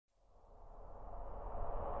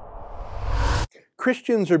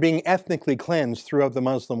Christians are being ethnically cleansed throughout the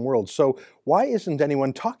Muslim world. So why isn't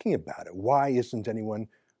anyone talking about it? Why isn't anyone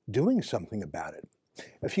doing something about it?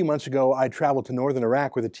 A few months ago, I traveled to northern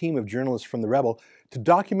Iraq with a team of journalists from the rebel to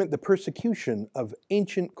document the persecution of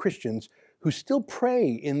ancient Christians who still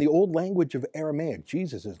pray in the old language of Aramaic,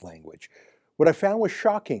 Jesus' language. What I found was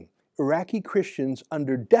shocking. Iraqi Christians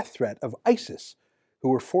under death threat of ISIS who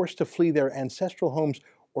were forced to flee their ancestral homes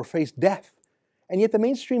or face death. And yet the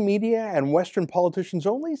mainstream media and Western politicians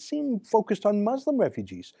only seem focused on Muslim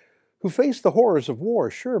refugees who face the horrors of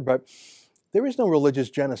war, sure, but there is no religious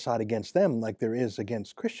genocide against them like there is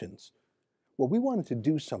against Christians. Well, we wanted to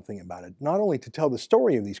do something about it, not only to tell the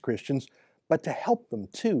story of these Christians, but to help them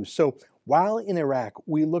too. So while in Iraq,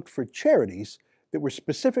 we looked for charities that were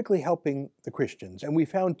specifically helping the Christians, and we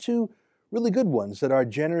found two really good ones that our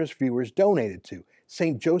generous viewers donated to.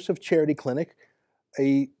 St. Joseph Charity Clinic,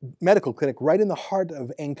 a medical clinic right in the heart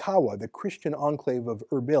of Ankawa, the Christian enclave of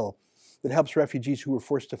Erbil, that helps refugees who were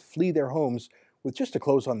forced to flee their homes with just the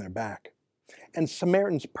clothes on their back. And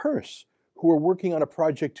Samaritan's Purse, who are working on a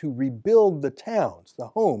project to rebuild the towns, the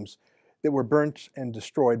homes that were burnt and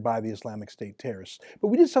destroyed by the Islamic State terrorists. But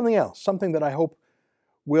we did something else, something that I hope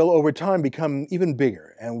will over time become even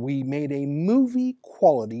bigger. And we made a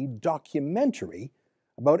movie-quality documentary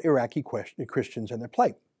about Iraqi Christians and their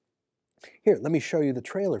plight. Here, let me show you the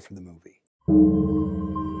trailer for the movie.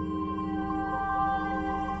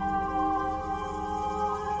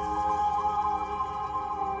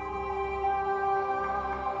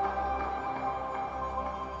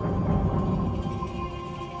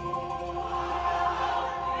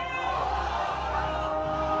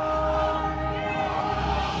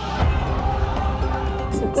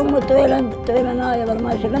 como tuvieron nada de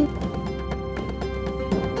vermajlan.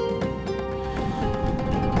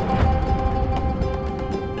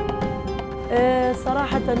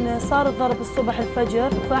 صراحة صار الضرب الصبح الفجر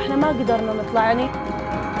فاحنا ما قدرنا نطلع يعني.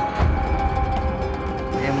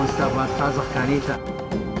 هي مستوى خازق كانيتا.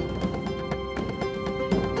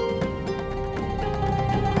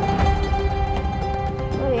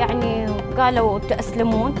 يعني قالوا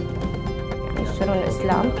تأسلمون يعني يصيرون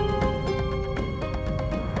الإسلام.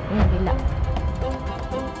 لا.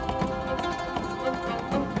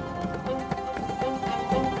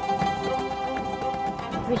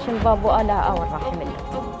 بيشن بابو ألا أول رحم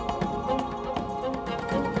الله.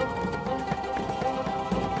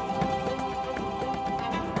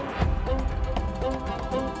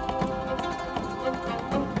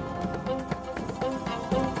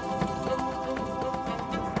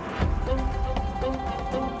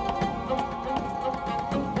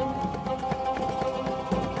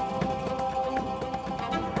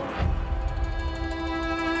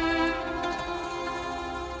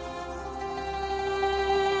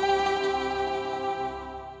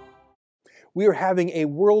 We are having a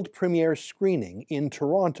world premiere screening in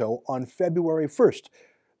Toronto on February 1st.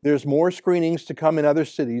 There's more screenings to come in other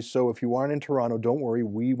cities, so if you aren't in Toronto, don't worry,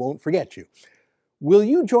 we won't forget you. Will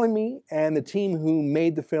you join me and the team who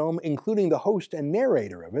made the film, including the host and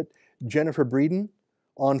narrator of it, Jennifer Breeden,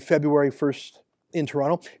 on February 1st in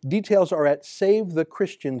Toronto? Details are at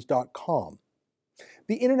savethechristians.com.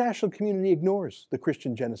 The international community ignores the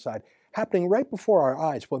Christian genocide happening right before our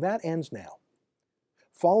eyes. Well, that ends now.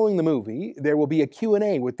 Following the movie, there will be a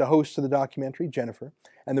Q&A with the host of the documentary, Jennifer,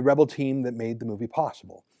 and the Rebel team that made the movie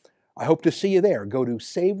possible. I hope to see you there. Go to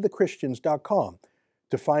savethechristians.com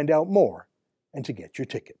to find out more and to get your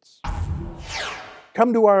tickets.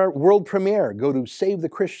 Come to our world premiere. Go to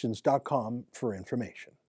savethechristians.com for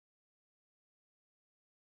information.